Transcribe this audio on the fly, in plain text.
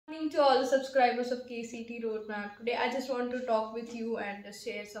to all the subscribers of Kcet Roadmap. Today I just want to talk with you and just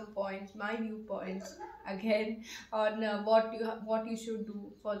share some points, my viewpoints again on what you should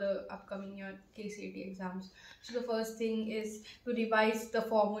do for the upcoming year Kcet exams. So the first thing is to revise the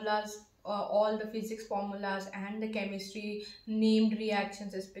formulas, all the physics formulas and the chemistry named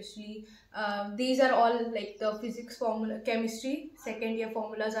reactions especially. These are all like the physics formula, chemistry second year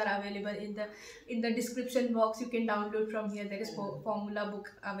formulas are available in the description box. You can download from here. There is formula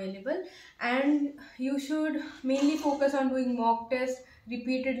book available, and you should mainly focus on doing mock tests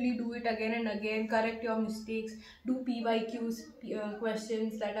repeatedly. Do it again and again, correct your mistakes, do PYQs,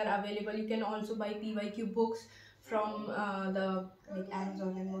 questions that are available. You can also buy PYQ books from the like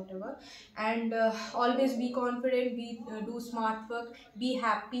Amazon and whatever, and always be confident, do smart work, be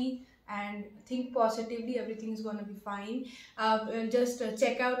happy and think positively. Everything is going to be fine. Just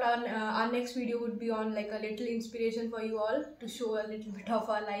check out our next video would be on like a little inspiration for you all to show a little bit of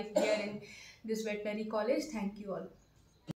our life here in this veterinary college. Thank you all.